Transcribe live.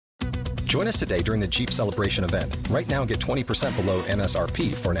Join us today during the Jeep Celebration event. Right now, get 20% below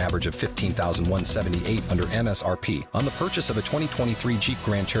MSRP for an average of $15,178 under MSRP on the purchase of a 2023 Jeep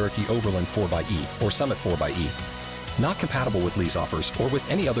Grand Cherokee Overland 4xE or Summit 4xE. Not compatible with lease offers or with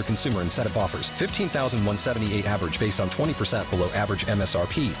any other consumer incentive offers. $15,178 average based on 20% below average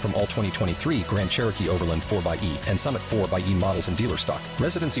MSRP from all 2023 Grand Cherokee Overland 4xE and Summit 4xE models in dealer stock.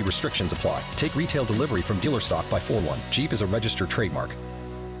 Residency restrictions apply. Take retail delivery from dealer stock by 4/1. Jeep is a registered trademark.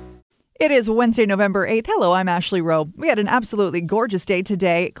 It is Wednesday, November 8th. Hello, I'm Ashley Rowe. We had an absolutely gorgeous day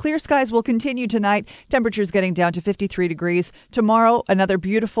today. Clear skies will continue tonight. Temperatures getting down to 53 degrees. Tomorrow, another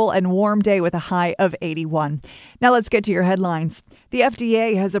beautiful and warm day with a high of 81. Now let's get to your headlines. The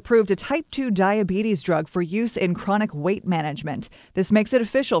FDA has approved a type 2 diabetes drug for use in chronic weight management. This makes it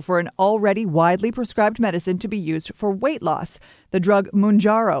official for an already widely prescribed medicine to be used for weight loss. The drug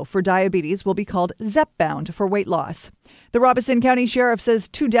Mounjaro for diabetes will be called Zepbound for weight loss. The Robeson County Sheriff says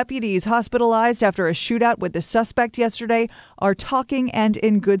 2 deputies hospitalized after a shootout with the suspect yesterday are talking and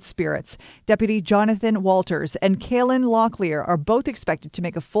in good spirits. Deputy Jonathan Walters and Kaylin Locklear are both expected to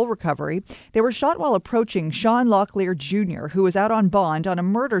make a full recovery. They were shot while approaching Sean Locklear Jr., who was out on bond on a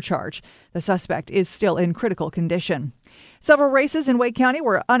murder charge. The suspect is still in critical condition. Several races in Wake County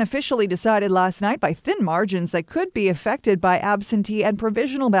were unofficially decided last night by thin margins that could be affected by absentee and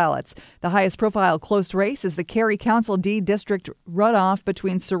provisional ballots. The highest profile close race is the Cary Council D District runoff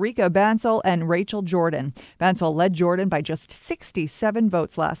between Sarika Bansal and Rachel Jordan. Bansal led Jordan by just 67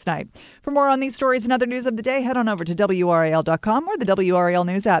 votes last night. For more on these stories and other news of the day, head on over to WRAL.com or the WRAL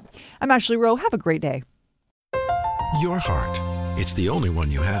News app. I'm Ashley Rowe. Have a great day. Your heart. It's the only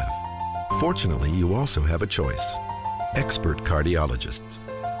one you have. Fortunately, you also have a choice. Expert cardiologists,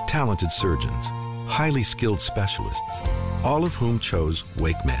 talented surgeons, highly skilled specialists, all of whom chose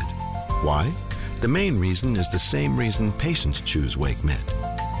WakeMed. Why? The main reason is the same reason patients choose WakeMed.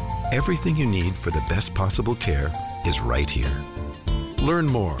 Everything you need for the best possible care is right here. Learn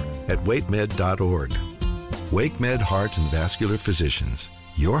more at wakemed.org. WakeMed Heart and Vascular Physicians.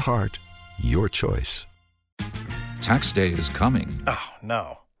 Your heart, your choice. Tax day is coming. Oh,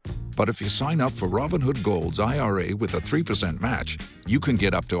 no. But if you sign up for Robinhood Gold's IRA with a 3% match, you can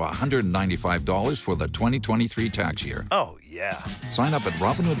get up to $195 for the 2023 tax year. Oh, yeah. Sign up at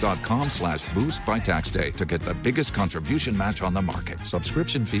Robinhood.com/boost by tax day to get the biggest contribution match on the market.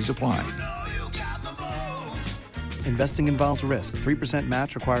 Subscription fees apply. Investing involves risk. 3%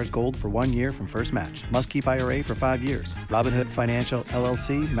 match requires gold for 1 year from first match. Must keep IRA for 5 years. Robinhood Financial,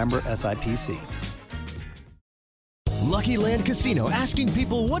 LLC, member SIPC. Lucky Land Casino, asking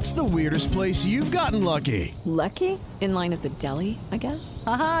people, what's the weirdest place you've gotten lucky? Lucky? In line at the deli, I guess?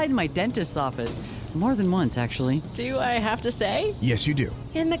 Aha, in my dentist's office. More than once, actually. Do I have to say? Yes, you do.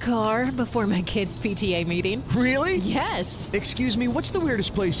 In the car before my kids' PTA meeting. Really? Yes. Excuse me, what's the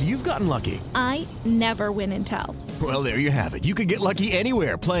weirdest place you've gotten lucky? I never win and tell. Well, there you have it. You can get lucky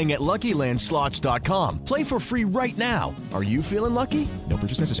anywhere, playing at LuckyLandSlots.com. Play for free right now. Are you feeling lucky? No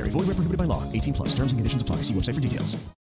purchase necessary. Void where prohibited by law. 18+. Terms and conditions apply. See website for details.